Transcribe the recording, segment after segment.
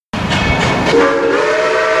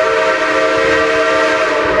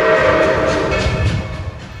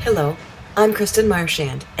Hello, I'm Kristen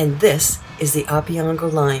Marchand, and this is the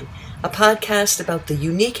Opeongo Line, a podcast about the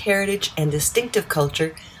unique heritage and distinctive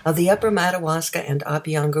culture of the Upper Madawaska and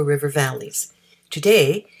Opeongo River valleys.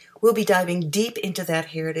 Today, we'll be diving deep into that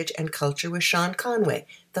heritage and culture with Sean Conway,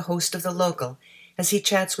 the host of The Local, as he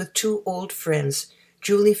chats with two old friends,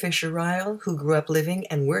 Julie Fisher-Ryall, who grew up living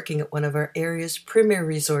and working at one of our area's premier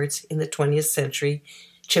resorts in the 20th century,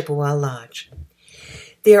 Chippawa Lodge.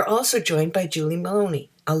 They are also joined by Julie Maloney,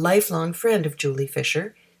 a lifelong friend of Julie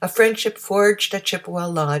Fisher, a friendship forged at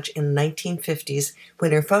Chippawa Lodge in the 1950s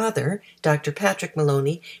when her father, Dr. Patrick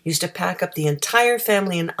Maloney, used to pack up the entire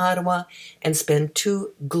family in Ottawa and spend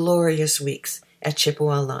 2 glorious weeks at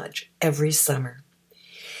Chippawa Lodge every summer.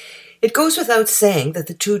 It goes without saying that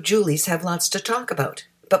the two Julies have lots to talk about,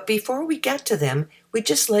 but before we get to them, we'd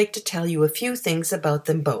just like to tell you a few things about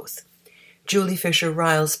them both. Julie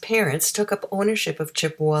Fisher-Ryall's parents took up ownership of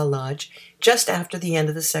Chippawa Lodge just after the end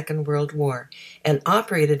of the Second World War and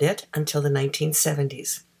operated it until the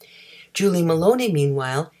 1970s. Julie Maloney,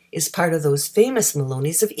 meanwhile, is part of those famous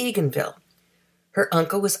Maloneys of Eganville. Her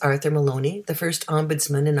uncle was Arthur Maloney, the first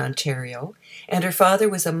ombudsman in Ontario, and her father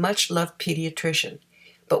was a much-loved pediatrician.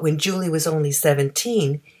 But when Julie was only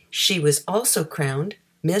 17, she was also crowned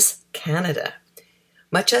Miss Canada.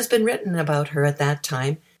 Much has been written about her at that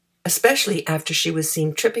time, especially after she was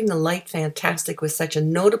seen tripping the light fantastic with such a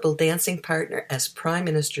notable dancing partner as Prime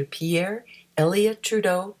Minister Pierre Elliott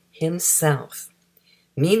Trudeau himself.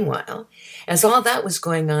 Meanwhile, as all that was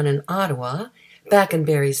going on in Ottawa, back in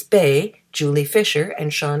Barry's Bay, Julie Fisher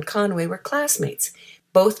and Sean Conway were classmates,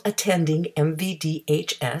 both attending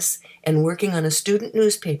MVDHS and working on a student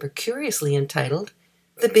newspaper curiously entitled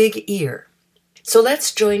The Big Ear. So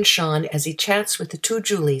let's join Sean as he chats with the two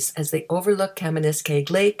Julies as they overlook Kamaniskeg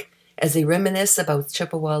Lake, as they reminisce about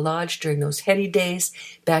Chippawa Lodge during those heady days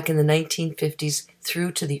back in the 1950s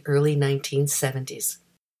through to the early 1970s.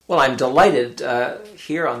 Well, I'm delighted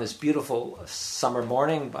here on this beautiful summer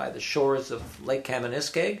morning by the shores of Lake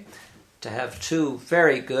Kamaniskeg to have two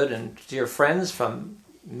very good and dear friends from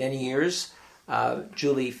many years,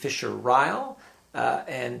 Julie Fisher-Ryall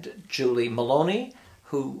and Julie Maloney,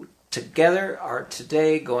 who together are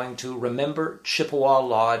today going to remember Chippawa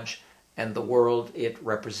Lodge and the world it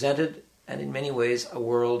represented, and in many ways a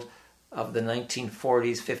world of the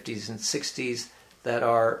 1940s, 50s, and 60s that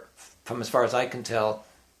are, from as far as I can tell,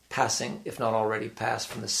 passing, if not already passed,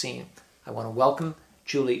 from the scene. I want to welcome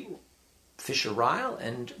Julie Fisher-Ryall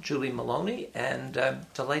and Julie Maloney, and I'm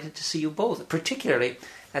delighted to see you both, particularly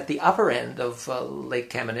at the upper end of Lake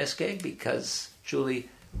Kamaniskeg, because Julie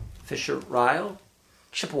Fisher-Ryall,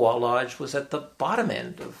 Chippawa Lodge, was at the bottom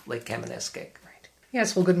end of Lake Kamaniskeg.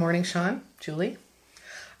 Yes, well, good morning, Sean, Julie.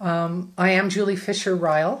 I am Julie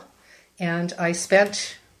Fisher-Ryall, and I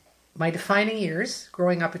spent my defining years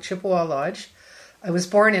growing up at Chippawa Lodge. I was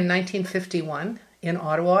born in 1951 in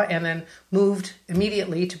Ottawa and then moved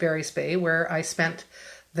immediately to Barry's Bay, where I spent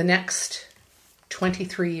the next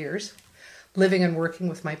 23 years living and working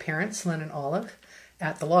with my parents, Lynn and Olive,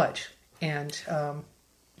 at the lodge. And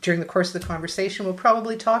during the course of the conversation, we'll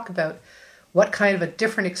probably talk about what kind of a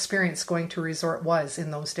different experience going to a resort was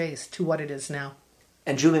in those days to what it is now.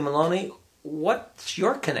 And Julie Maloney, what's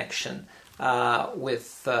your connection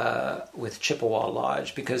with Chippawa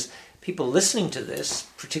Lodge? Because people listening to this,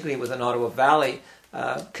 particularly with an Ottawa Valley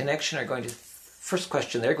connection, are going to, first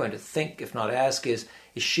question they're going to think, if not ask, is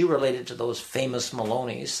she related to those famous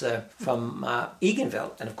Maloneys from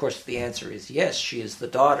Eganville? And of course the answer is yes. She is the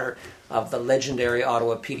daughter of the legendary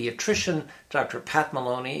Ottawa pediatrician, Dr. Pat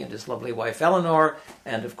Maloney, and his lovely wife Eleanor,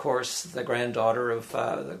 and of course the granddaughter of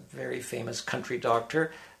the very famous country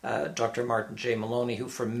doctor, Dr. Martin J. Maloney, who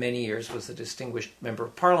for many years was the distinguished member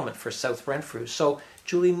of Parliament for South Renfrew. So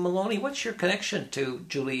Julie Maloney, what's your connection to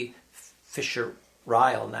Julie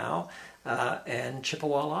Fisher-Ryall now and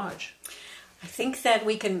Chippawa Lodge? I think that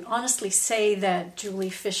we can honestly say that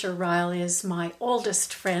Julie Fisher-Ryall is my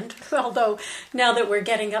oldest friend, although now that we're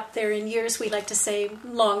getting up there in years, we like to say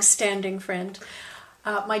long-standing friend.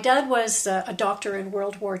 My dad was a doctor in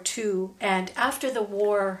World War II, and after the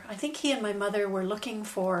war, I think he and my mother were looking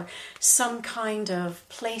for some kind of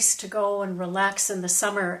place to go and relax in the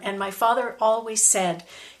summer, and my father always said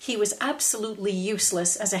he was absolutely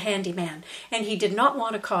useless as a handyman, and he did not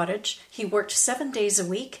want a cottage. He worked 7 days a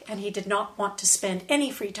week, and he did not want to spend any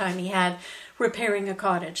free time he had repairing a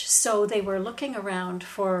cottage. So they were looking around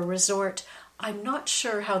for a resort. I'm not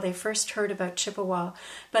sure how they first heard about Chippawa,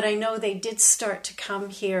 but I know they did start to come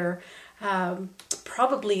here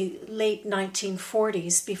probably late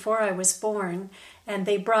 1940s, before I was born, And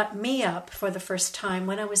they brought me up for the first time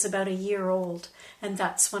when I was about a year old. And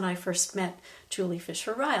that's when I first met Julie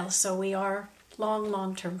Fisher-Ryall. So we are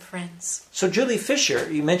long-term friends. So Julie Fisher,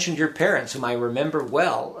 you mentioned your parents, whom I remember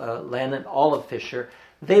well, Len and Olive Fisher.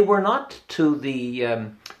 They were not to the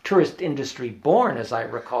tourist industry born, as I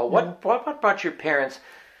recall. What brought your parents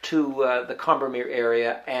to the Combermere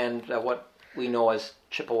area and what we know as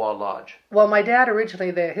Chippawa Lodge? Well, my dad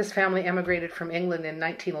originally, his family emigrated from England in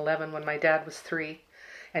 1911 when my dad was 3,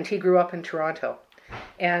 and he grew up in Toronto.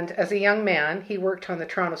 And as a young man, he worked on the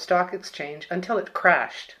Toronto Stock Exchange until it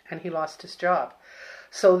crashed and he lost his job.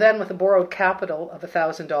 So then, with a borrowed capital of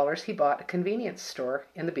 $1,000, he bought a convenience store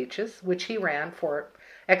in the Beaches, which he ran for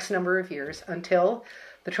X number of years until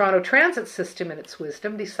the Toronto Transit System, in its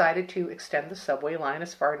wisdom, decided to extend the subway line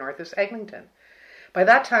as far north as Eglinton. By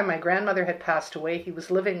that time, my grandmother had passed away. He was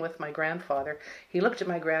living with my grandfather. He looked at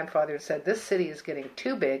my grandfather and said, "This city is getting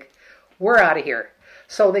too big. We're out of here."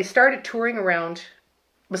 So they started touring around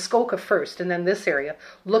Muskoka first, and then this area,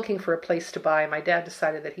 looking for a place to buy. My dad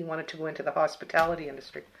decided that he wanted to go into the hospitality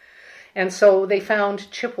industry. And so they found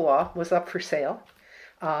Chippawa was up for sale.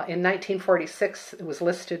 In 1946, it was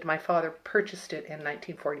listed. My father purchased it in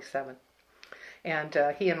 1947. And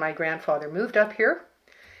he and my grandfather moved up here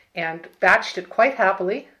and batched it quite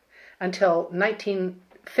happily until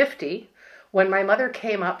 1950, when my mother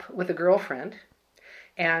came up with a girlfriend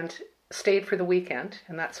and stayed for the weekend.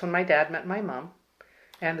 And that's when my dad met my mom.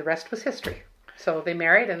 And the rest was history. So they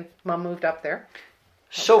married and Mom moved up there.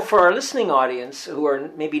 So for our listening audience who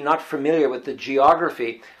are maybe not familiar with the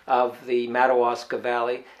geography of the Madawaska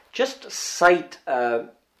Valley, just cite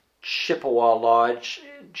Chippawa Lodge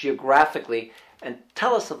geographically and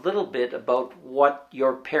tell us a little bit about what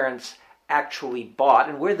your parents actually bought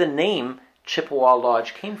and where the name Chippawa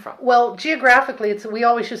Lodge came from. Well, geographically, we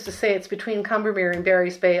always used to say it's between Combermere and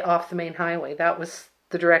Barry's Bay off the main highway. That was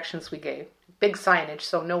the directions we gave. Big signage,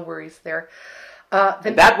 so no worries there.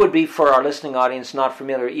 And that would be, for our listening audience not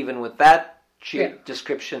familiar even with that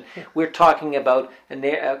description, we're talking about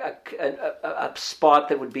a spot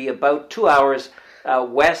that would be about 2 hours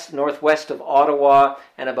northwest of Ottawa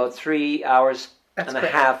and about 3 hours and a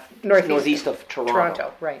half northeast of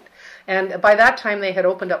Toronto. Right. And by that time they had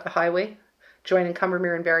opened up the highway, joining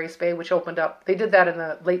Combermere and Barry's Bay, which opened up, they did that in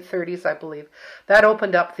the late 30s, I believe. That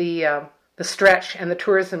opened up the stretch, and the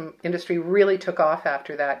tourism industry really took off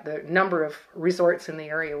after that. The number of resorts in the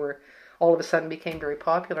area were all of a sudden became very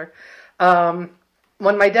popular.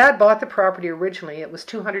 When my dad bought the property originally, it was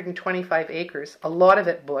 225 acres, a lot of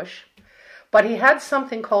it bush. But he had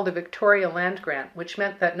something called a Victoria land grant, which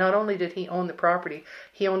meant that not only did he own the property,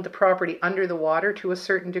 he owned the property under the water to a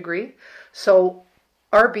certain degree. So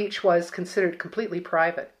our beach was considered completely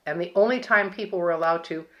private. And the only time people were allowed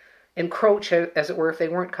to encroach, as it were, if they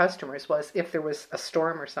weren't customers, was if there was a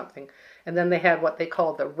storm or something. And then they had what they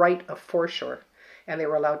called the right of foreshore, and they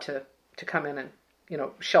were allowed to come in and,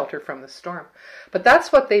 shelter from the storm. But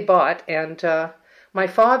that's what they bought, and my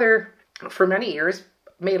father, for many years,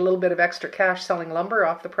 made a little bit of extra cash selling lumber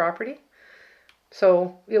off the property.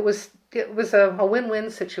 So it was a win-win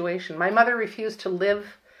situation. My mother refused to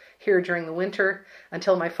live here during the winter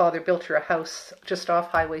until my father built her a house just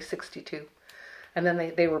off Highway 62. And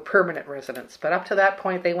then they were permanent residents. But up to that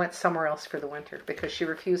point, they went somewhere else for the winter because she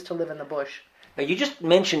refused to live in the bush. Now, you just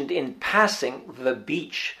mentioned in passing the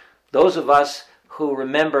beach. Those of us who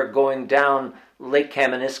remember going down Lake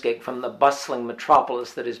Kamaniskeg from the bustling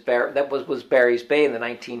metropolis that was Barry's Bay in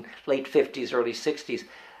the late 50s, early 60s,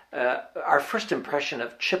 our first impression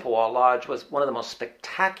of Chippawa Lodge was one of the most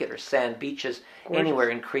spectacular sand beaches anywhere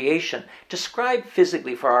in creation. Describe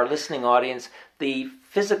physically for our listening audience the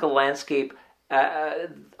physical landscape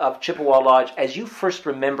of Chippawa Lodge as you first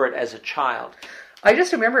remember it as a child. I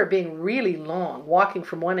just remember it being really long, walking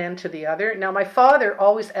from one end to the other. Now, my father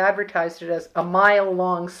always advertised it as a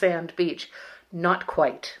mile-long sand beach. Not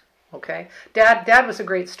quite, okay? Dad was a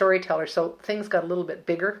great storyteller, so things got a little bit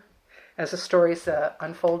bigger as the stories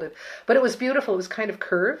unfolded. But it was beautiful. It was kind of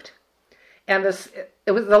curved. And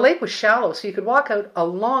the lake was shallow, so you could walk out a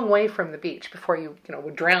long way from the beach before you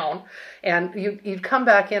would drown. And you'd come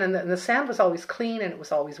back in, and the sand was always clean, and it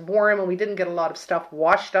was always warm, and we didn't get a lot of stuff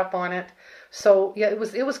washed up on it. So yeah, it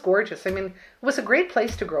was gorgeous. I mean, it was a great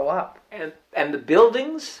place to grow up. And the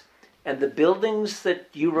buildings that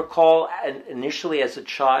you recall initially as a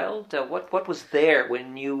child, what was there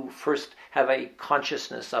when you first have a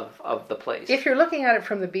consciousness of the place? If you're looking at it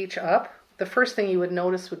from the beach up, the first thing you would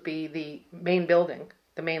notice would be the main building,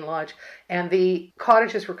 the main lodge, and the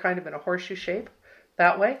cottages were kind of in a horseshoe shape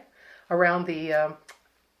that way around the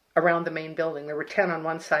main building. There were 10 on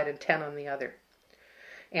one side and 10 on the other.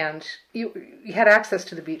 And you had access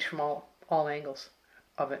to the beach from all angles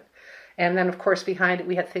of it. And then, of course, behind it,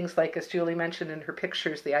 we had things like, as Julie mentioned in her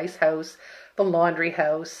pictures, the ice house, the laundry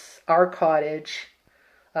house, our cottage.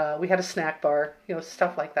 We had a snack bar,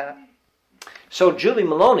 stuff like that. So, Julie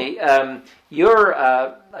Maloney, you're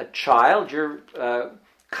a child. You're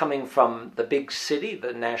coming from the big city,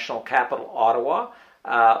 the national capital, Ottawa,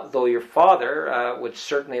 though your father would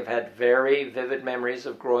certainly have had very vivid memories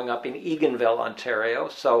of growing up in Eganville, Ontario.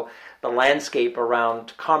 So the landscape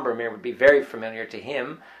around Combermere would be very familiar to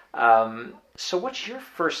him. So what's your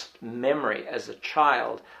first memory as a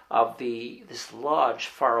child of this lodge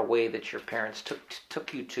far away that your parents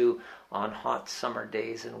took you to on hot summer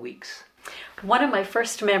days and weeks? One of my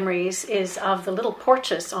first memories is of the little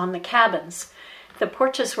porches on the cabins. The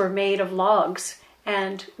porches were made of logs,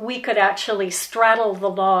 and we could actually straddle the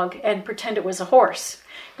log and pretend it was a horse.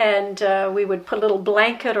 And we would put a little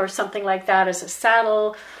blanket or something like that as a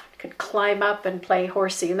saddle, could climb up and play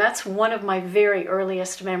horsey. And that's one of my very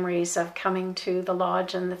earliest memories of coming to the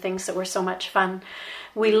lodge and the things that were so much fun.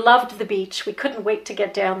 We loved the beach. We couldn't wait to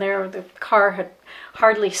get down there. The car had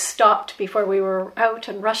hardly stopped before we were out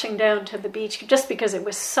and rushing down to the beach, just because it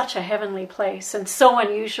was such a heavenly place and so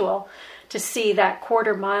unusual to see that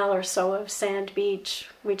quarter mile or so of sand beach.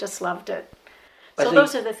 We just loved it. So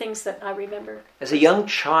those are the things that I remember. As a young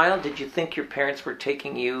child, did you think your parents were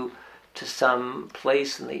taking you to some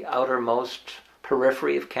place in the outermost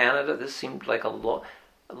periphery of Canada? This seemed like a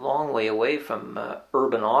long way away from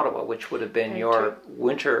urban Ottawa, which would have been your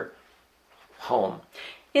winter home.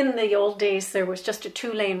 In the old days, there was just a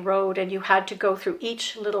 2-lane road, and you had to go through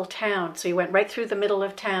each little town. So you went right through the middle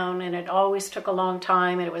of town, and it always took a long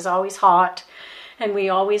time, and it was always hot, and we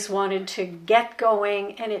always wanted to get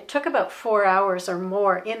going, and it took about 4 hours or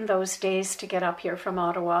more in those days to get up here from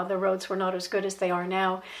Ottawa. The roads were not as good as they are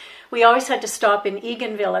now. We always had to stop in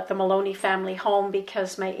Eganville at the Maloney family home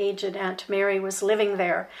because my aged Aunt Mary was living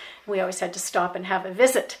there. We always had to stop and have a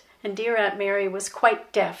visit. And dear Aunt Mary was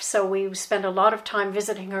quite deaf, so we spent a lot of time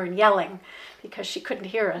visiting her and yelling because she couldn't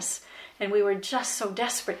hear us. And we were just so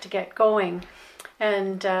desperate to get going.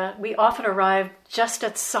 And we often arrived just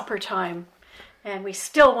at supper time. And we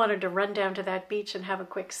still wanted to run down to that beach and have a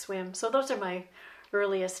quick swim. So those are my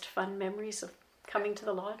earliest fun memories of coming to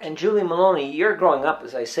the lodge. And Julie Maloney, you're growing up,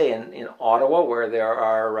 as I say, in Ottawa, where there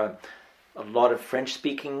are a lot of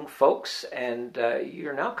French-speaking folks. And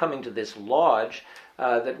you're now coming to this lodge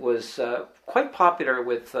that was quite popular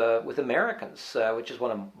with Americans, which is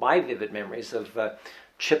one of my vivid memories of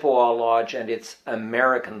Chippawa Lodge and its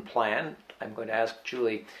American plan. I'm going to ask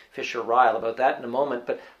Julie Fisher-Ryall about that in a moment,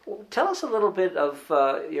 but tell us a little bit of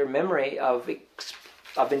your memory of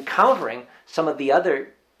encountering some of the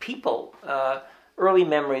other people, early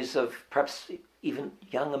memories of perhaps even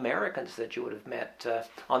young Americans that you would have met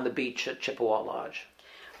on the beach at Chippawa Lodge.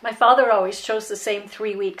 My father always chose the same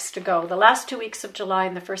 3 weeks to go. The last 2 weeks of July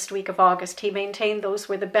and the first week of August, he maintained those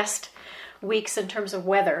were the best weeks in terms of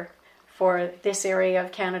weather for this area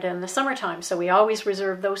of Canada in the summertime. So we always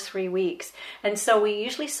reserved those 3 weeks. And so we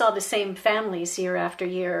usually saw the same families year after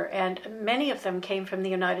year, and many of them came from the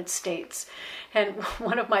United States. And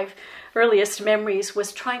one of my earliest memories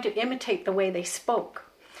was trying to imitate the way they spoke.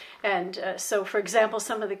 And so, for example,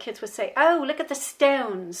 some of the kids would say, "Oh, look at the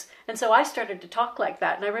stones." And so I started to talk like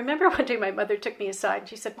that. And I remember one day my mother took me aside and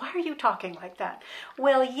she said, "Why are you talking like that?"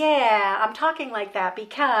 "Well, yeah, I'm talking like that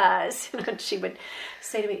because..." And she would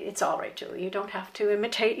say to me, "It's all right, Julie. You don't have to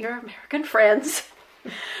imitate your American friends."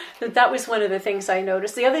 That was one of the things I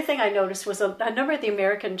noticed. The other thing I noticed was a number of the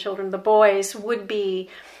American children, the boys, would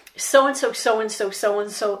be so-and-so, so-and-so,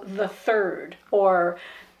 so-and-so the third, or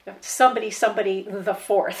somebody the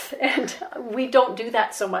fourth. And we don't do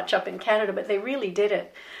that so much up in Canada, but they really did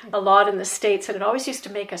it a lot in the States, and it always used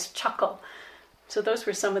to make us chuckle. So those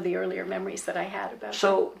were some of the earlier memories that I had about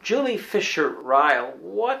So them. Julie Fisher-Ryall,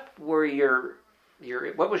 what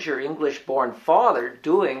was your English-born father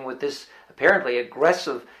doing with this apparently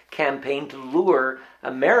aggressive campaign to lure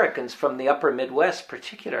Americans from the upper Midwest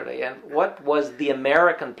particularly? And what was the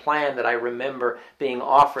American plan that I remember being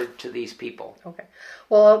offered to these people? Okay.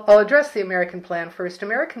 Well, I'll address the American plan first.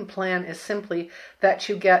 American plan is simply that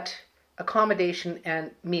you get accommodation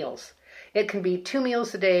and meals. It can be 2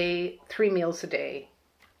 meals a day, 3 meals a day,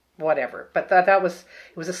 whatever. But it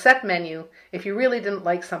was a set menu. If you really didn't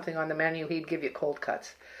like something on the menu, he'd give you cold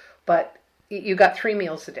cuts. But you got 3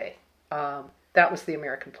 meals a day. That was the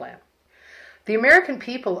American plan. The American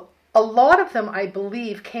people, a lot of them, I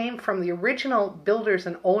believe, came from the original builders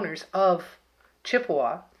and owners of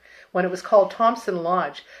Chippawa when it was called Thompson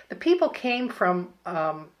Lodge. The people came from,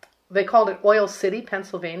 they called it Oil City,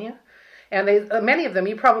 Pennsylvania, And many of them,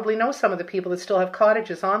 you probably know some of the people that still have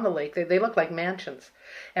cottages on the lake. They look like mansions.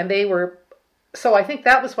 And so I think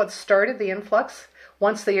that was what started the influx.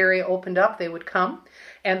 Once the area opened up, they would come.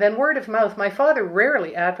 And then word of mouth. My father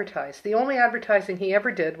rarely advertised. The only advertising he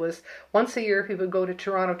ever did was once a year he would go to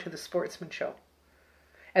Toronto to the Sportsman Show.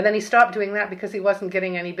 And then he stopped doing that because he wasn't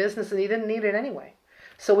getting any business and he didn't need it anyway.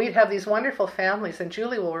 So we'd have these wonderful families, and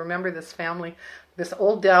Julie will remember this family, this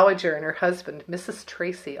old dowager and her husband, Mrs.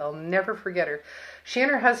 Tracy. I'll never forget her. She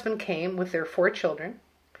and her husband came with their 4 children.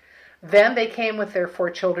 Then they came with their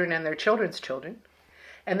 4 children and their children's children.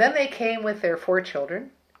 And then they came with their 4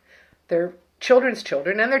 children, their children's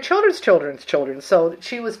children, and their children's children's children. So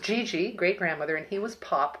she was Gigi, great-grandmother, and he was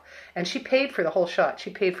Pop. And she paid for the whole shot.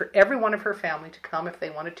 She paid for every one of her family to come if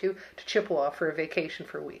they wanted to Chippawa for a vacation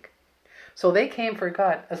for a week. So they came for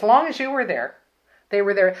God. As long as you were there, they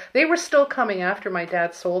were there. They were still coming after my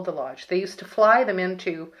dad sold the lodge. They used to fly them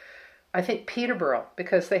into, I think, Peterborough,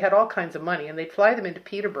 because they had all kinds of money, and they'd fly them into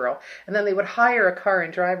Peterborough, and then they would hire a car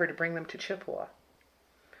and driver to bring them to Chippawa.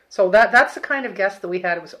 So that's the kind of guest that we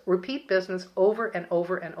had. It was repeat business over and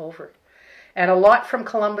over and over. And a lot from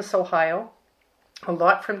Columbus, Ohio, a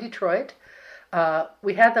lot from Detroit.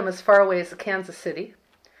 We had them as far away as Kansas City.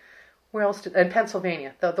 Where else? And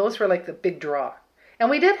Pennsylvania. Those were like the big draw. And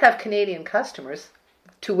we did have Canadian customers,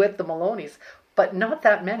 to wit the Maloneys, but not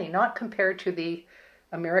that many, not compared to the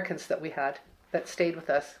Americans that we had that stayed with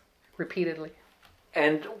us repeatedly.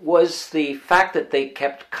 And was the fact that they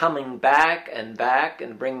kept coming back and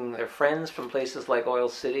bringing their friends from places like Oil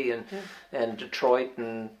City and Detroit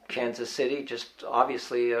and Kansas City just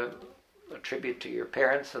obviously a tribute to your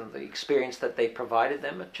parents and the experience that they provided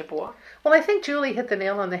them at Chippawa? Well, I think Julie hit the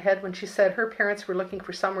nail on the head when she said her parents were looking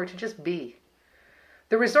for somewhere to just be.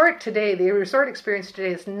 The resort experience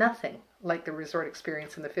today is nothing like the resort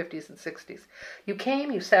experience in the 50s and 60s. You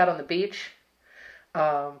came, you sat on the beach,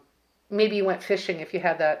 maybe you went fishing if you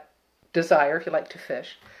had that desire, if you liked to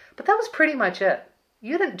fish, but that was pretty much it.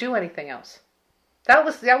 You didn't do anything else. That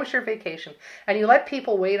was your vacation. And you let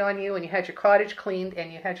people wait on you, and you had your cottage cleaned,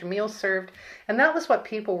 and you had your meals served, and that was what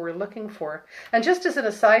people were looking for. And just as an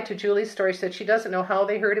aside to Julie's story, she said she doesn't know how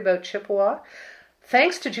they heard about Chippawa.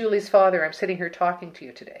 Thanks to Julie's father, I'm sitting here talking to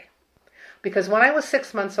you today. Because when I was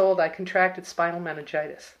 6 months old, I contracted spinal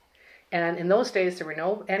meningitis. And in those days, there were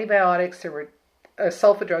no antibiotics, there were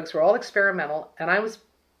sulfa drugs, were all experimental, and I was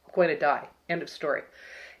going to die. End of story.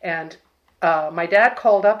 And my dad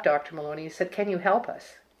called up Dr. Maloney. He said, "Can you help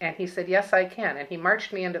us?" And he said, "Yes, I can." And he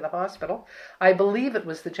marched me into the hospital. I believe it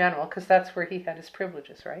was the general, because that's where he had his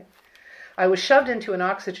privileges, right? I was shoved into an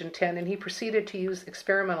oxygen tent, and he proceeded to use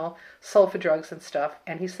experimental sulfa drugs and stuff,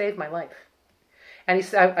 and he saved my life. And he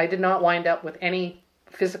said I did not wind up with any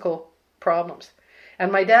physical problems.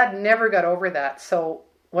 And my dad never got over that. So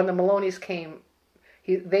when the Maloneys came,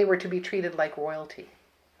 they were to be treated like royalty.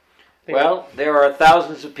 Well, there are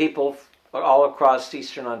thousands of people all across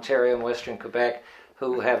eastern Ontario and western Quebec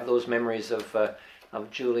who have those memories of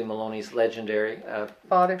Julie Maloney's legendary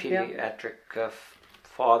father, pediatric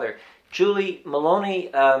father. Julie Maloney,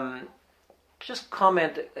 just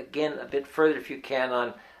comment again a bit further, if you can,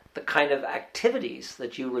 on the kind of activities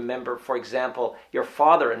that you remember. For example, your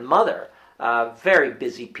father and mother, very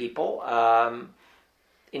busy people,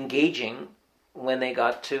 engaging when they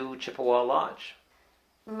got to Chippawa Lodge.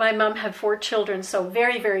 My mum had 4 children, so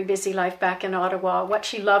very, very busy life back in Ottawa. What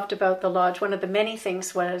she loved about the lodge, one of the many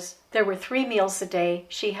things, was there were 3 meals a day.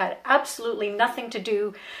 She had absolutely nothing to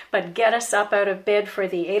do but get us up out of bed for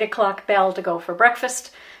the 8 o'clock bell to go for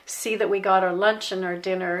breakfast, see that we got our lunch and our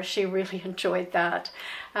dinner. She really enjoyed that.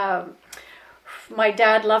 My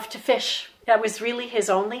dad loved to fish. That was really his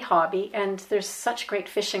only hobby, and there's such great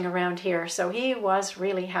fishing around here, so he was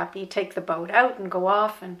really happy to take the boat out and go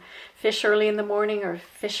off and fish early in the morning or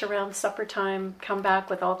fish around supper time, come back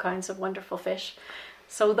with all kinds of wonderful fish.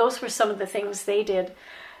 So those were some of the things they did.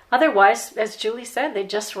 Otherwise, as Julie said, they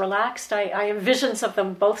just relaxed. I have visions of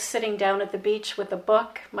them both sitting down at the beach with a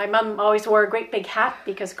book. My mum always wore a great big hat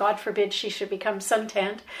because God forbid she should become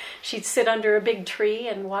suntanned. She'd sit under a big tree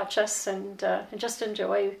and watch us and just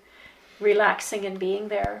enjoy relaxing and being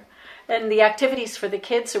there. And the activities for the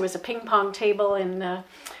kids, there was a ping pong table in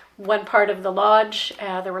one part of the lodge.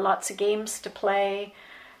 There were lots of games to play.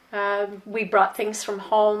 We brought things from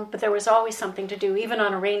home, but there was always something to do, even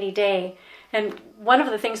on a rainy day. And one of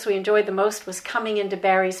the things we enjoyed the most was coming into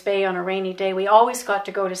Barry's Bay on a rainy day. We always got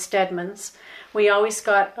to go to Stedman's. We always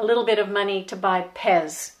got a little bit of money to buy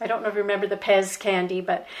Pez. I don't know if you remember the Pez candy,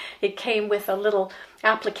 but it came with a little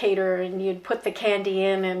applicator and you'd put the candy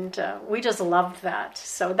in, and we just loved that.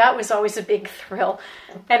 So that was always a big thrill.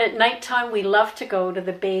 And at nighttime, we loved to go to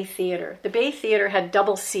the Bay Theatre. The Bay Theatre had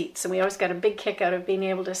double seats, and we always got a big kick out of being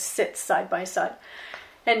able to sit side by side.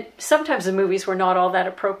 And sometimes the movies were not all that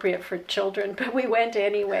appropriate for children, but we went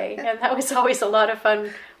anyway, and that was always a lot of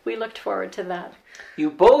fun. We looked forward to that.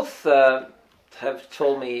 You both have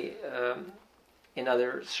told me in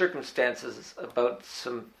other circumstances about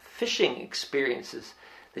some fishing experiences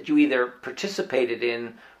that you either participated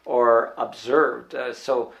in or observed.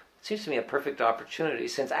 So it seems to me a perfect opportunity,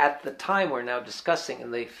 since at the time we're now discussing,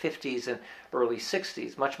 in the 50s and early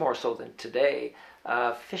 60s, much more so than today,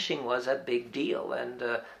 fishing was a big deal, and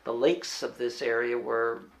the lakes of this area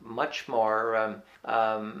were much more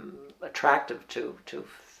attractive to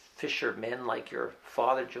fishermen like your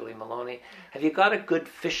father, Julie Maloney. Have you got a good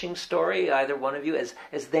fishing story, either one of you, as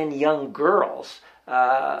then young girls,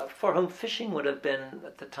 for whom fishing would have been,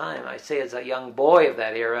 at the time, I say as a young boy of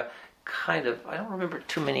that era, kind of, I don't remember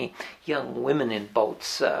too many young women in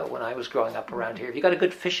boats when I was growing up around here. Have you got a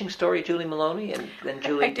good fishing story, Julie Maloney? And then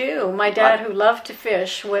Julie? I do. My dad, who loved to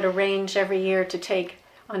fish, would arrange every year to take,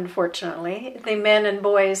 unfortunately, the men and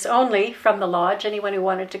boys only from the lodge, anyone who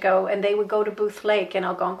wanted to go, and they would go to Booth Lake in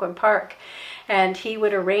Algonquin Park. And he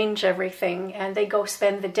would arrange everything, and they'd go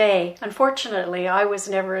spend the day. Unfortunately, I was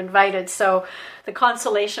never invited, so the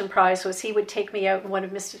consolation prize was he would take me out in one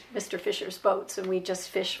of Mr. Fisher's boats, and we'd just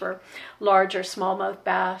fish for large or smallmouth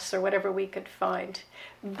bass or whatever we could find.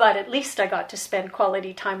 But at least I got to spend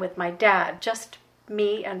quality time with my dad, just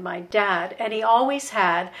me and my dad, and he always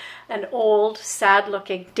had an old,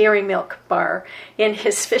 sad-looking dairy milk bar in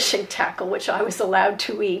his fishing tackle, which I was allowed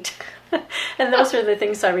to eat. And those are the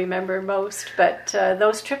things I remember most. But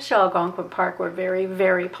those trips to Algonquin Park were very,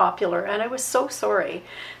 very popular, and I was so sorry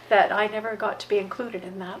that I never got to be included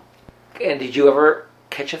in that. And did you ever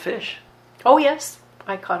catch a fish? Oh, yes.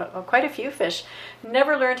 I caught quite a few fish.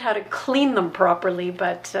 Never learned how to clean them properly,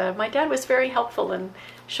 but my dad was very helpful in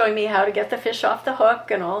showing me how to get the fish off the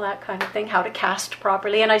hook and all that kind of thing, how to cast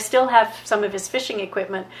properly. And I still have some of his fishing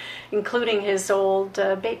equipment, including his old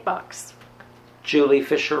bait box. Julie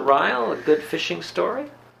Fisher-Ryall, a good fishing story?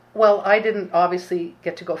 Well, I didn't obviously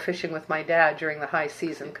get to go fishing with my dad during the high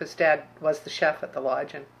season because Dad was the chef at the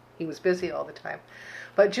lodge and he was busy all the time.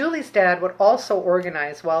 But Julie's dad would also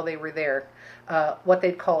organize, while they were there, what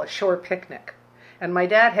they'd call a shore picnic. And my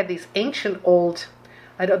dad had these ancient old,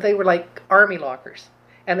 they were like army lockers.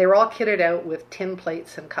 And they were all kitted out with tin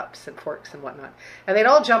plates and cups and forks and whatnot. And they'd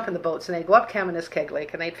all jump in the boats and they'd go up Kamaniskeg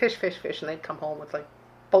Lake and they'd fish, and they'd come home with like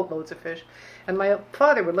boatloads of fish. And my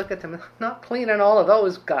father would look at them, not cleaning all of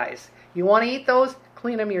those guys. You want to eat those?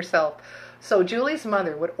 Clean them yourself. So Julie's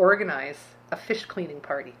mother would organize a fish cleaning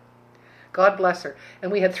party. God bless her.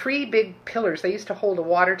 And we had 3 big pillars. They used to hold a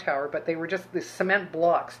water tower, but they were just these cement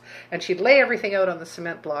blocks. And she'd lay everything out on the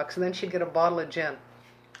cement blocks, and then she'd get a bottle of gin.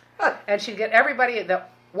 And she'd get everybody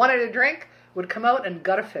that wanted a drink would come out and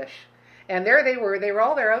gut a fish. And there they were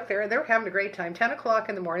all there out there, and they were having a great time. 10 o'clock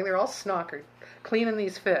in the morning, they're all snockered, cleaning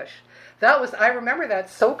these fish. I remember that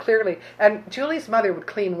so clearly. And Julie's mother would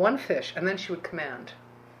clean one fish, and then she would command.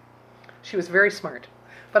 She was very smart.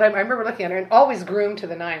 But I remember looking at her, and always groomed to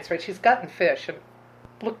the nines, right? She's gutting fish and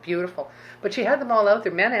looked beautiful. But she had them all out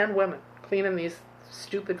there, men and women, cleaning these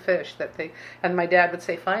stupid fish and my dad would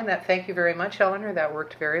say, fine, thank you very much, Eleanor, that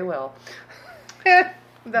worked very well.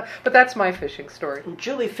 But that's my fishing story.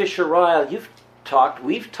 Julie Fisher-Ryall,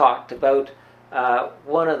 we've talked about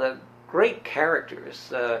one of the great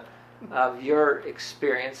characters of your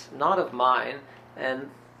experience, not of mine, and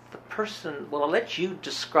the person, well, I'll let you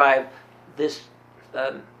describe this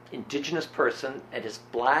indigenous person and his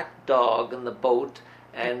black dog in the boat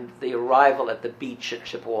and the arrival at the beach at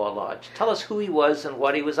Chippawa Lodge. Tell us who he was and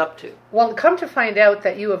what he was up to. Well, come to find out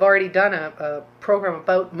that you have already done a program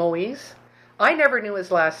about Moise. I never knew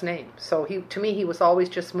his last name, so to me he was always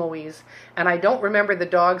just Moise, and I don't remember the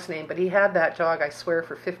dog's name, but he had that dog, I swear,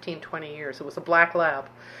 for 15, 20 years. It was a black lab,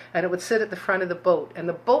 and it would sit at the front of the boat, and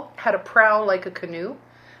the boat had a prow like a canoe,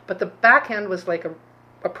 but the back end was like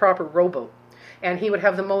a proper rowboat. And he would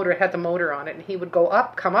have the motor on it, and he would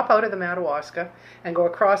come up out of the Madawaska and go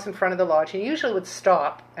across in front of the lodge. He usually would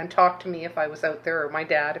stop and talk to me if I was out there, or my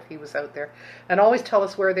dad if he was out there, and always tell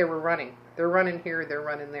us where they were running. They're running here, they're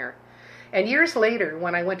running there. And years later,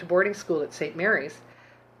 when I went to boarding school at St. Mary's,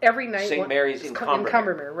 every night... St. Mary's in Combermere. In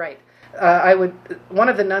Combermere, right. One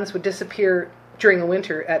of the nuns would disappear during the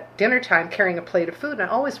winter at dinner time carrying a plate of food, and I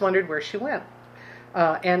always wondered where she went.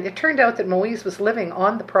 And it turned out that Moise was living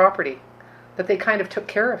on the property, that they kind of took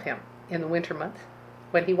care of him in the winter months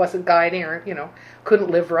when he wasn't guiding or, couldn't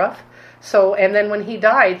live rough. So, and then when he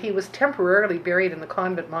died, he was temporarily buried in the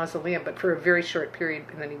convent mausoleum, but for a very short period,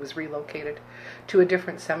 and then he was relocated to a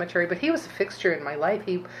different cemetery. But he was a fixture in my life.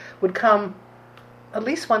 He would come at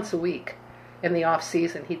least once a week in the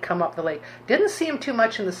off-season. He'd come up the lake. Didn't see him too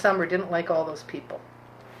much in the summer, didn't like all those people.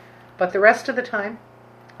 But the rest of the time,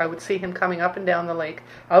 I would see him coming up and down the lake,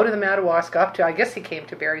 out of the Madawaska, up to, I guess he came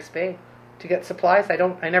to Barry's Bay to get supplies.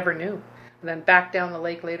 I never knew. And then back down the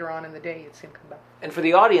lake later on in the day, you'd see him come back. And for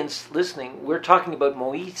the audience listening, we're talking about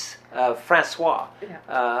Moise Francois,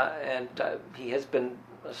 and he has been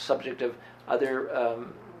a subject of other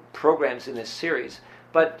programs in this series.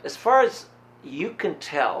 But as far as you can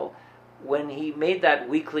tell, when he made that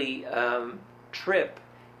weekly trip,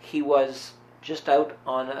 he was just out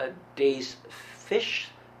on a day's fish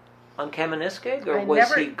on Kamaniskeg, or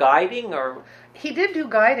was he guiding? Or he did do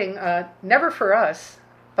guiding, never for us,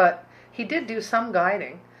 but he did do some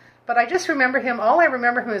guiding. But I just remember him. All I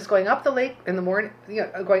remember him is going up the lake in the morning,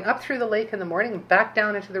 going up through the lake in the morning and back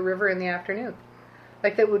down into the river in the afternoon.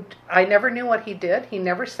 Like they would. I never knew what he did. He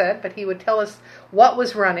never said, but he would tell us what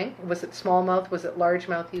was running. Was it smallmouth? Was it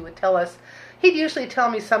largemouth? He would tell us. He'd usually tell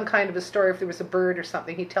me some kind of a story. If there was a bird or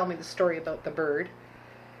something, he'd tell me the story about the bird.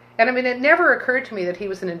 And I mean, it never occurred to me that he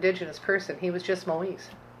was an Indigenous person. He was just Moise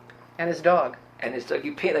and his dog. And his dog.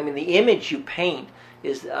 You paint. I mean, the image you paint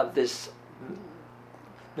is of this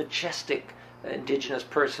majestic Indigenous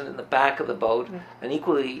person in the back of the boat, and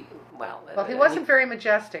equally well, he wasn't very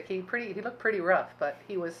majestic. He looked pretty rough, but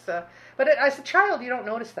he was. But as a child, you don't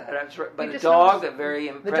notice that. But a dog, a very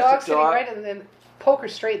impressive dog. The dog sitting right and then poker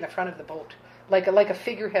straight in the front of the boat, like a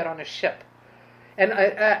figurehead on a ship. And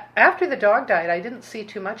after the dog died, I didn't see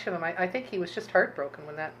too much of him. I think he was just heartbroken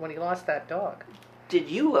when he lost that dog. Did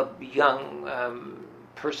you, a young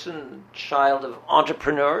person, child of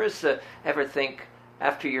entrepreneurs, ever think,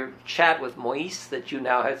 after your chat with Moise, that you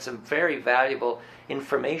now had some very valuable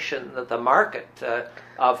information that the market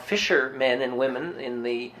of fishermen and women in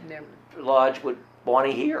the lodge would want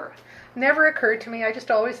to hear? Never occurred to me. I just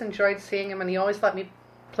always enjoyed seeing him, and he always let me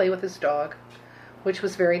play with his dog, which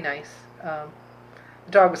was very nice. The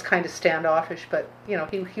dog was kind of standoffish, but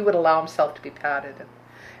he would allow himself to be patted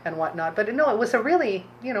and whatnot. But no, it was a really,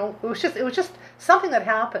 it was just something that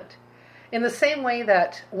happened. In the same way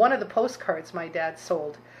that one of the postcards my dad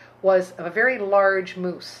sold was of a very large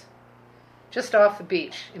moose just off the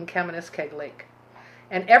beach in Kamaniskeg Lake.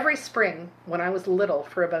 And every spring, when I was little,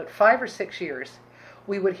 for about 5 or 6 years,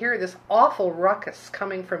 we would hear this awful ruckus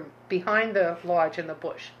coming from behind the lodge in the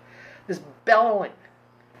bush, this bellowing.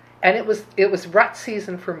 And it was rut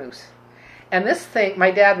season for moose. And this thing,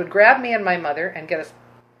 my dad would grab me and my mother and get us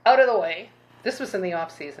out of the way. This was in the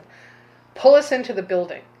off season. Pull us into the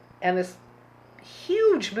building. And this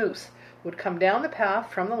huge moose would come down the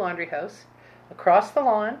path from the laundry house, across the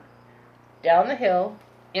lawn, down the hill,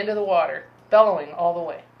 into the water, bellowing all the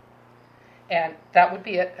way. And that would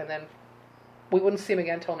be it. And then we wouldn't see him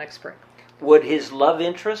again until next spring. Would his love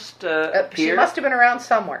interest appear? She must have been around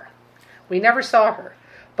somewhere. We never saw her.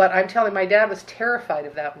 But I'm telling you, my dad was terrified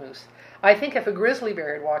of that moose. I think if a grizzly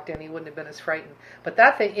bear had walked in, he wouldn't have been as frightened. But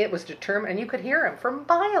that thing, it was determined, and you could hear him for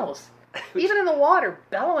miles. Even in the water,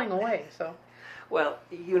 bellowing away. So, well,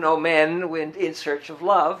 men, when in search of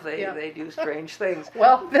love, they do strange things.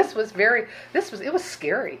 Well, it was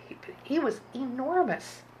scary. He was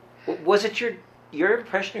enormous. Was it your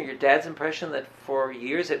impression or your dad's impression that for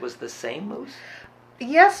years it was the same moose?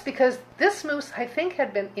 Yes, because this moose, I think,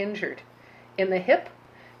 had been injured in the hip,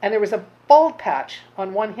 and there was a bald patch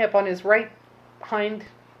on one hip on his right hind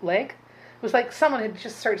leg. It was like someone had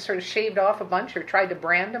just sort of shaved off a bunch or tried to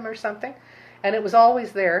brand him or something. And it was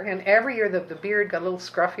always there. And every year the beard got a little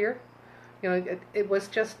scruffier. It was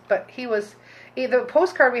just, but he was, the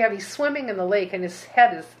postcard we have, he's swimming in the lake and his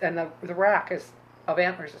head is, and the rack of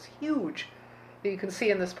antlers is huge. That you can see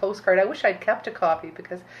in this postcard. I wish I'd kept a copy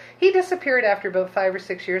because he disappeared after about 5 or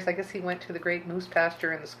 6 years. I guess he went to the great moose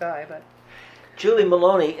pasture in the sky, but... Julie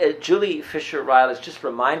Maloney, Julie Fisher-Ryall has just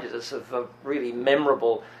reminded us of really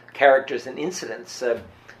memorable characters and incidents. Have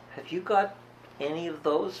you got any of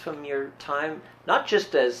those from your time, not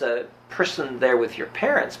just as a person there with your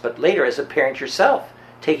parents, but later as a parent yourself,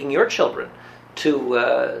 taking your children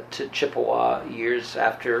to Chippawa years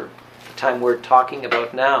after the time we're talking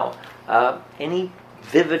about now? Any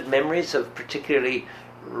vivid memories of particularly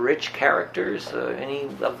rich characters, any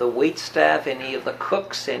of the wait staff, any of the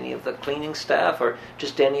cooks, any of the cleaning staff, or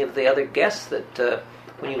just any of the other guests that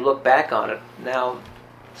when you look back on it, now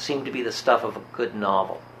seem to be the stuff of a good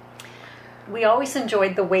novel. We always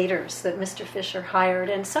enjoyed the waiters that Mr. Fisher hired,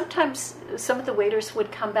 and sometimes some of the waiters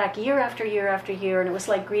would come back year after year after year, and it was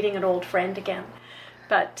like greeting an old friend again.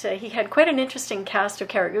 But he had quite an interesting cast of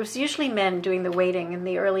characters. It was usually men doing the waiting in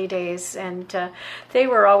the early days, and they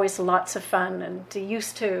were always lots of fun and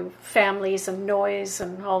used to families and noise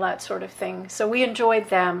and all that sort of thing. So we enjoyed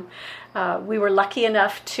them. We were lucky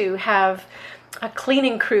enough to have a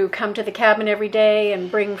cleaning crew come to the cabin every day and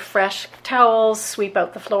bring fresh towels, sweep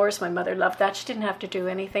out the floors. My mother loved that. She didn't have to do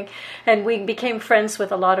anything. And we became friends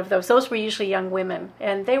with a lot of those. Those were usually young women.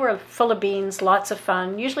 And they were full of beans, lots of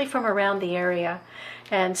fun, usually from around the area.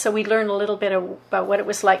 And so we learned a little bit about what it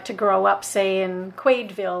was like to grow up, say, in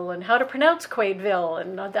Quaidville and how to pronounce Quaidville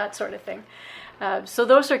and that sort of thing. So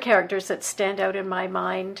those are characters that stand out in my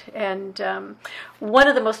mind. And one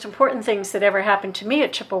of the most important things that ever happened to me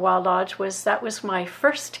at Chippawa Lodge was that was my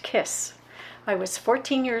first kiss. I was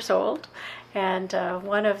 14 years old, and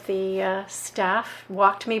one of the staff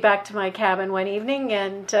walked me back to my cabin one evening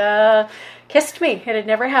and kissed me. It had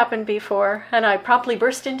never happened before, and I promptly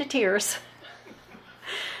burst into tears.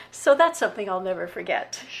 So that's something I'll never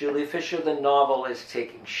forget. Julie Fisher, the novel is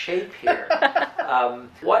taking shape here.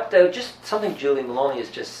 Just something Julie Maloney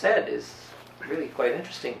has just said is really quite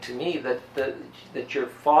interesting to me, that your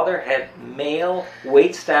father had male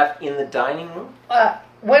waitstaff in the dining room?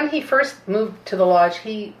 When he first moved to the lodge,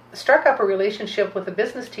 he struck up a relationship with a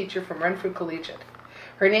business teacher from Renfrew Collegiate.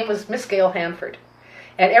 Her name was Miss Gail Hanford.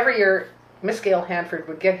 And every year, Miss Gail Hanford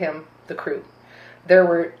would give him the crew. There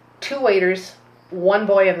were 2 waiters, 1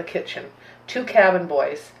 boy in the kitchen, 2 cabin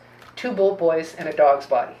boys, 2 boat boys, and a dog's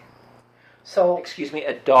body. So, excuse me,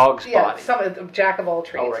 a dog's body. Yeah, jack of all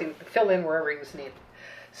trades. Oh, right. He would fill in wherever he was needed.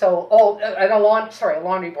 So, a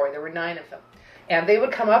laundry boy. There were 9 of them, and they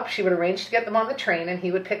would come up. She would arrange to get them on the train, and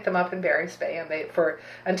he would pick them up in Barry's Bay.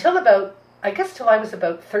 And till I was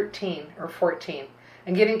about 13 or 14,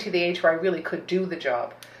 and getting to the age where I really could do the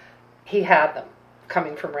job, he had them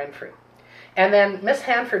coming from Renfrew. And then Miss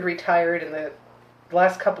Hanford retired, and the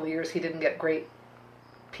last couple of years he didn't get great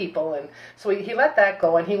people, and so he let that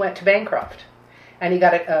go, and he went to Bancroft, and he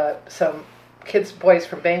got some boys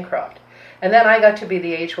from Bancroft. And then I got to be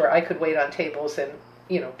the age where I could wait on tables and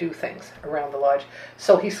do things around the lodge.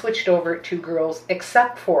 So he switched over to girls,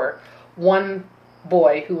 except for 1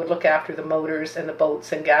 boy who would look after the motors and the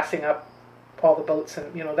boats and gassing up all the boats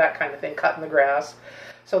and that kind of thing, cutting the grass.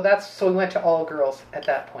 So we went to all girls at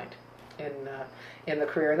that point in the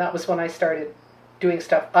career, and that was when I started doing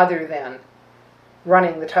stuff other than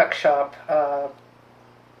running the tuck shop,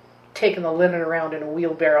 taking the linen around in a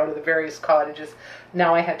wheelbarrow to the various cottages.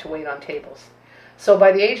 Now I had to wait on tables. So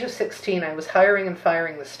by the age of 16, I was hiring and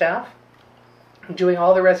firing the staff, doing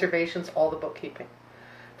all the reservations, all the bookkeeping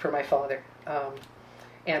for my father,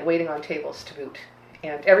 and waiting on tables to boot.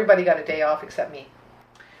 And everybody got a day off except me.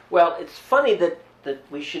 Well, it's funny that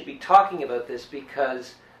we should be talking about this,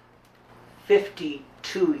 because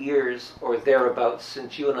 52 years or thereabouts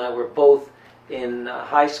since you and I were both in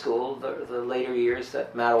high school, the later years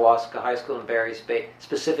at Madawaska High School in Barry's Bay,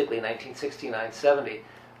 specifically 1969-70,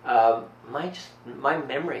 my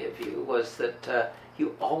memory of you was that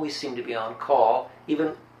you always seemed to be on call,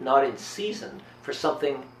 even not in season, for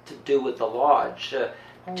something to do with the lodge.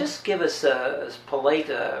 Just give us as polite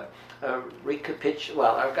a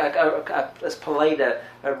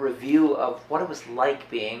review of what it was like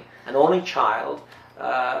being an only child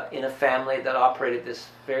in a family that operated this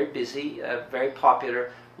very busy, very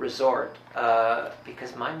popular resort,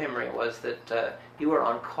 because my memory was that you were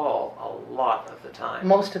on call a lot of the time.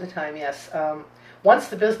 Most of the time, yes. Once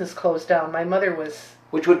the business closed down, my mother was...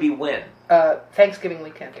 Which would be when? Thanksgiving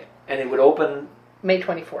weekend. And it would open... May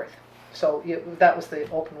 24th. So that was the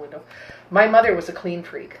open window. My mother was a clean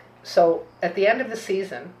freak. So at the end of the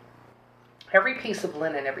season, every piece of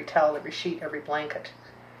linen, every towel, every sheet, every blanket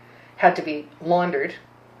had to be laundered,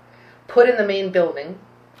 put in the main building,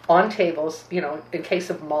 on tables, in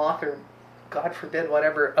case of moth or, God forbid,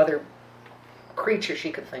 whatever other creature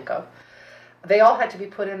she could think of. They all had to be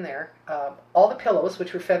put in there. All the pillows,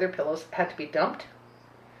 which were feather pillows, had to be dumped.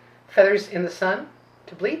 Feathers in the sun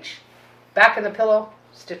to bleach. Back in the pillow,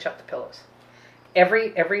 stitch up the pillows.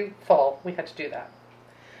 Every fall, we had to do that,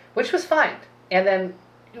 which was fine. And then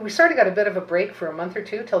we sort of got a bit of a break for a month or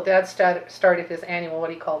two till Dad started his annual,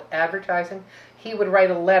 what he called advertising. He would write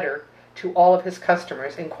a letter to all of his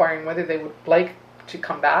customers inquiring whether they would like to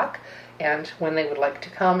come back and when they would like to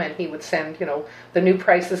come, and he would send, the new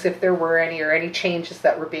prices if there were any, or any changes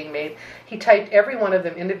that were being made. He typed every one of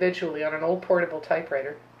them individually on an old portable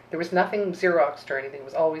typewriter. There was nothing Xeroxed or anything. It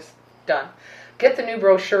was always done. Get the new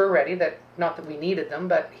brochure ready, not that we needed them,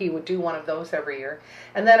 but he would do one of those every year.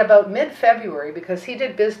 And then about mid-February, because he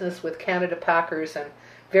did business with Canada Packers and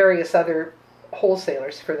various other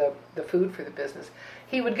wholesalers for the food for the business,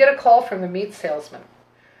 he would get a call from the meat salesman.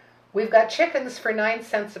 "We've got chickens for 9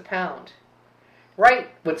 cents a pound." "Right,"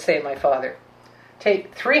 would say my father.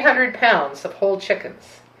 "Take 300 pounds of whole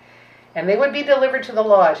chickens." And they would be delivered to the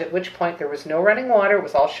lodge, at which point there was no running water, it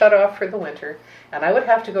was all shut off for the winter, and I would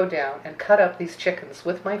have to go down and cut up these chickens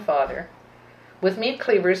with my father, with meat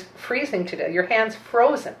cleavers freezing to death, your hands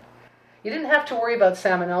frozen. You didn't have to worry about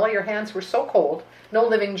salmonella, your hands were so cold, no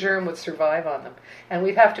living germ would survive on them. And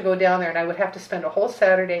we'd have to go down there, and I would have to spend a whole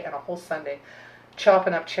Saturday and a whole Sunday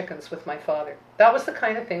chopping up chickens with my father. That was the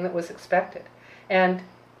kind of thing that was expected. And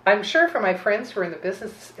I'm sure for my friends who were in the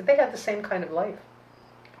business, they had the same kind of life.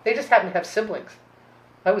 They just happened to have siblings.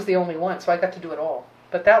 I was the only one, so I got to do it all.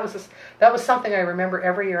 But that was something I remember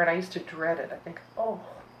every year, and I used to dread it. I think, oh.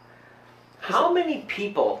 How many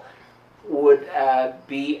people would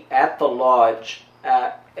be at the lodge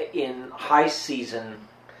in high season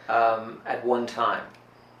at one time?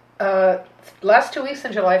 Last 2 weeks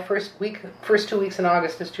in July, first 2 weeks in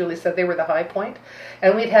August, as Julie said, they were the high point.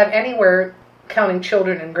 And we'd have anywhere, counting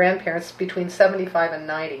children and grandparents, between 75 and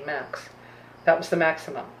 90 max. That was the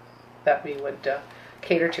maximum that we would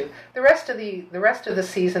cater to. The rest of the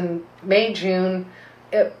season, May, June,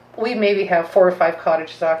 we maybe have 4 or 5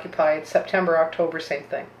 cottages occupied. September, October, same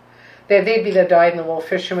thing. They'd be the dyed-in-the-wool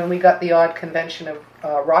fishermen. We got the odd convention of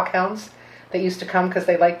rockhounds that used to come because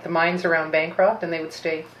they liked the mines around Bancroft, and they would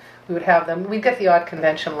stay. We would have them. We'd get the odd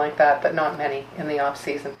convention like that, but not many in the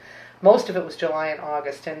off-season. Most of it was July and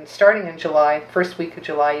August, and starting in July, first week of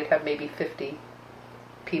July, you'd have maybe 50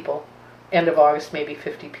 people. End of August, maybe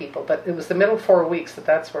 50 people. But it was the middle 4 weeks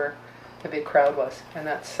that's where the big crowd was, and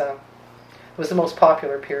it was the most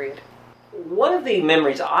popular period. One of the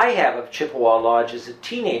memories I have of Chippawa Lodge as a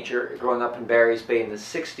teenager growing up in Barry's Bay in the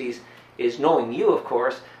 60s is knowing you, of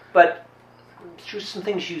course, but through some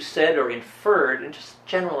things you said or inferred and just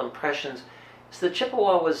general impressions, is that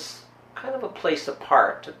Chippawa was kind of a place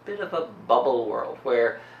apart, a bit of a bubble world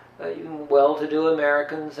where well-to-do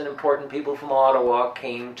Americans and important people from Ottawa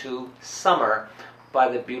came to summer by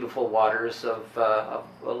the beautiful waters of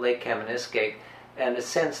Lake Kamaniskeg, and a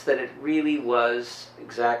sense that it really was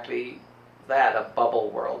exactly that, a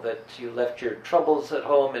bubble world, that you left your troubles at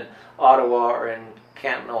home in Ottawa or in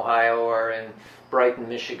Canton, Ohio, or in Brighton,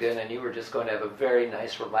 Michigan, and you were just going to have a very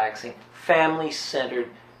nice, relaxing, family-centered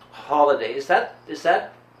holiday. Is that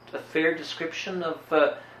a fair description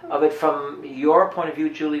of it from your point of view,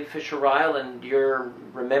 Julie Fisher-Ryall, and your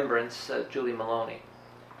remembrance, Julie Maloney?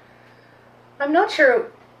 I'm not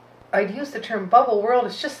sure I'd use the term bubble world.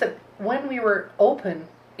 It's just that when we were open,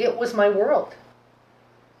 it was my world.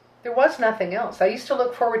 There was nothing else. I used to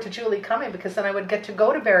look forward to Julie coming because then I would get to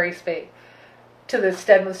go to Barry's Bay, to the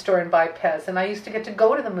Stedman store and buy Pez. And I used to get to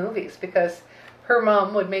go to the movies because her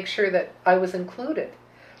mom would make sure that I was included.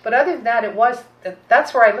 But other than that,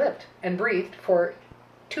 that's where I lived and breathed for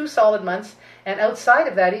 2 solid months. And outside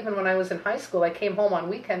of that, even when I was in high school, I came home on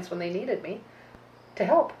weekends when they needed me to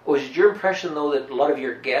help. Was it your impression, though, that a lot of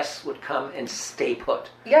your guests would come and stay put?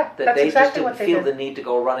 Yeah, that that's exactly what they did. That they just didn't feel the need to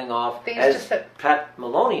go running off, as Pat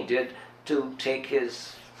Maloney did, to take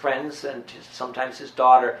his friends and sometimes his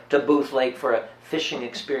daughter to Booth Lake for a fishing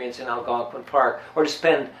experience in Algonquin Park, or to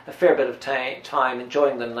spend a fair bit of time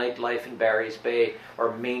enjoying the nightlife in Barry's Bay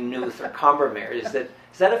or Maynooth or Combermere. Is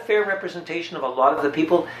that a fair representation of a lot of the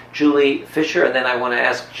people? Julie Fisher, and then I want to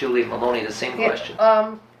ask Julie Maloney the same question.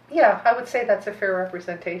 Yeah, I would say that's a fair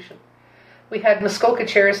representation. We had Muskoka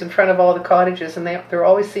chairs in front of all the cottages, and there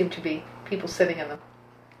always seemed to be people sitting in them,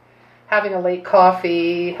 having a late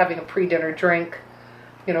coffee, having a pre-dinner drink.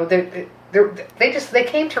 You know, they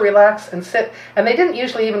came to relax and sit, and they didn't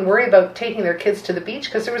usually even worry about taking their kids to the beach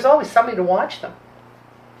because there was always somebody to watch them.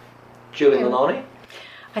 Julie Maloney?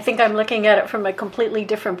 I think I'm looking at it from a completely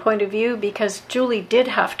different point of view because Julie did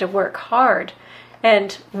have to work hard.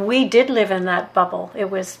 And we did live in that bubble.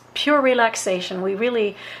 It was pure relaxation. We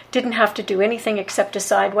really didn't have to do anything except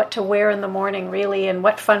decide what to wear in the morning, really, and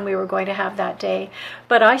what fun we were going to have that day.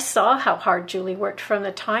 But I saw how hard Julie worked from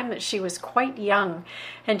the time that she was quite young.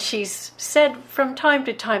 And she's said from time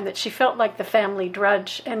to time that she felt like the family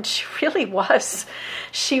drudge. And she really was.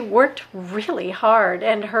 She worked really hard.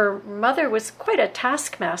 And her mother was quite a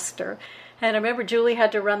taskmaster. And I remember Julie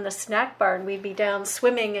had to run the snack bar, and we'd be down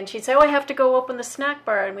swimming, and she'd say, I have to go open the snack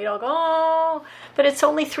bar. And we'd all go, oh, but it's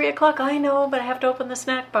only 3:00. I know, but I have to open the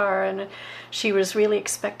snack bar. And she was really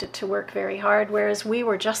expected to work very hard, whereas we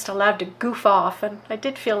were just allowed to goof off. And I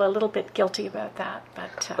did feel a little bit guilty about that.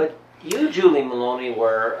 But You, Julie Maloney,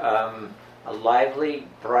 were a lively,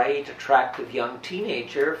 bright, attractive young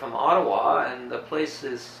teenager from Ottawa, and the place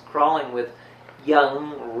is crawling with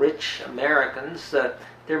young, rich Americans.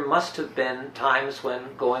 There must have been times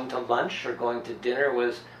when going to lunch or going to dinner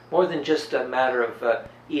was more than just a matter of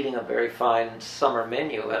eating a very fine summer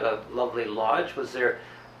menu at a lovely lodge.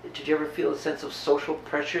 Did you ever feel a sense of social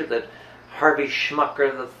pressure that Harvey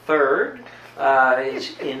Schmucker III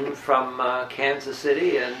is in from Kansas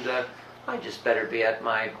City, and I just better be at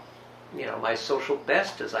my social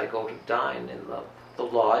best as I go to dine in the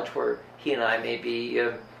lodge where he and I may be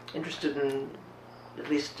interested in at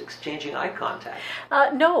least exchanging eye contact?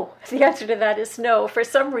 No. The answer to that is no. For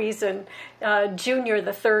some reason, Junior,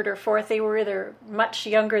 the third or fourth, they were either much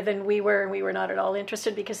younger than we were, and we were not at all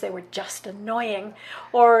interested because they were just annoying,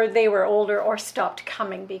 or they were older or stopped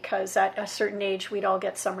coming because at a certain age we'd all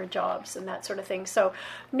get summer jobs and that sort of thing. So,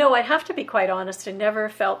 no, I have to be quite honest, I never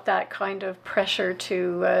felt that kind of pressure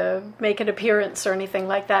to make an appearance or anything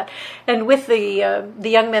like that. And with the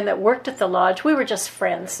young men that worked at the lodge, we were just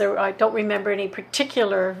friends. So I don't remember any particular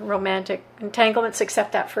romantic entanglements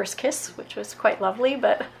except that first kiss, which was quite lovely.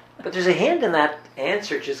 But there's a hint in that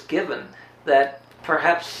answer just given that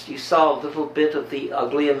perhaps you saw a little bit of the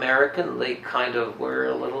ugly American. They kind of were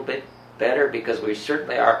a little bit better because we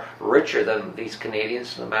certainly are richer than these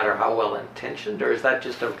Canadians, no matter how well intentioned, or is that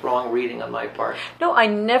just a wrong reading on my part? No, I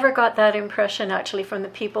never got that impression actually from the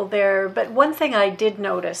people there. But one thing I did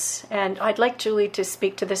notice, and I'd like Julie to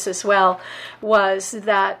speak to this as well, was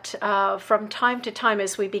that from time to time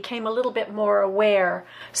as we became a little bit more aware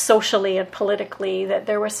socially and politically, that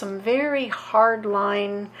there were some very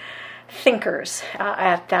hardline thinkers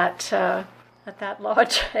at that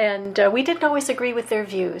lodge, and we didn't always agree with their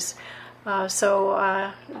views. So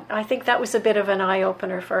I think that was a bit of an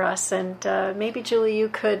eye-opener for us, and maybe, Julie, you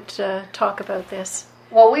could talk about this.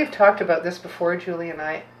 Well, we've talked about this before, Julie and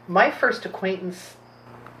I. My first acquaintance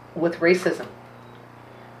with racism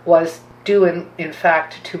was due, in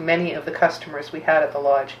fact, to many of the customers we had at the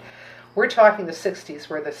lodge. We're talking the 60s,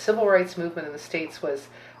 where the civil rights movement in the States was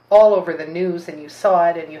all over the news, and you saw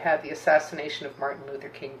it, and you had the assassination of Martin Luther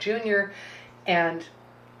King Jr., and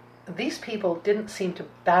these people didn't seem to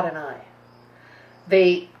bat an eye.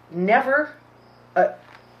 They never,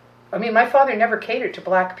 my father never catered to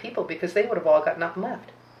black people because they would have all got nothing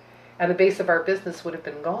left. And the base of our business would have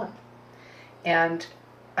been gone. And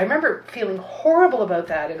I remember feeling horrible about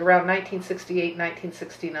that in around 1968,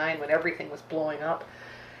 1969, when everything was blowing up.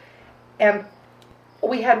 And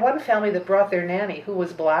we had one family that brought their nanny who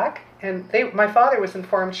was black, and my father was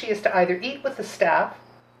informed she is to either eat with the staff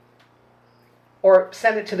or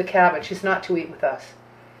send it to the cabin. She's not to eat with us.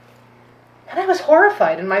 And I was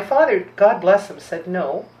horrified, and my father, God bless him, said,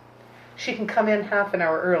 no, she can come in half an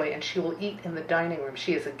hour early and she will eat in the dining room.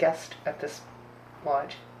 She is a guest at this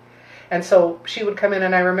lodge. And so she would come in,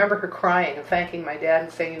 and I remember her crying and thanking my dad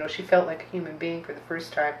and saying, she felt like a human being for the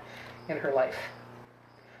first time in her life.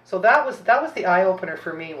 So that was the eye-opener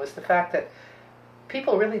for me, was the fact that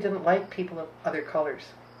people really didn't like people of other colors.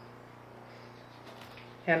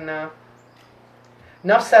 And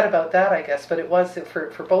enough said about that, I guess, but it was,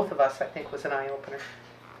 for both of us, I think, was an eye-opener.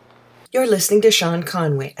 You're listening to Sean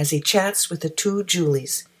Conway as he chats with the two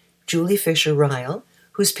Julies, Julie Fisher-Ryall,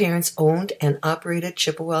 whose parents owned and operated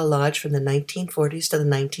Chippawa Lodge from the 1940s to the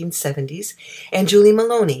 1970s, and Julie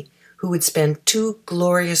Maloney, who would spend 2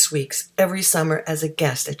 glorious weeks every summer as a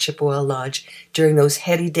guest at Chippawa Lodge during those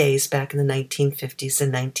heady days back in the 1950s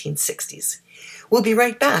and 1960s. We'll be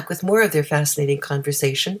right back with more of their fascinating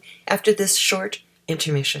conversation after this short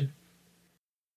intermission.